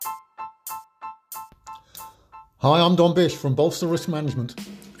Hi, I'm Don Bish from Bolster Risk Management.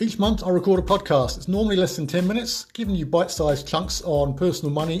 Each month I record a podcast. It's normally less than 10 minutes, giving you bite-sized chunks on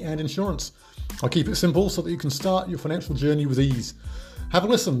personal money and insurance. I keep it simple so that you can start your financial journey with ease. Have a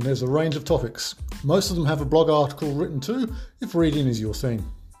listen, there's a range of topics. Most of them have a blog article written too, if reading is your thing.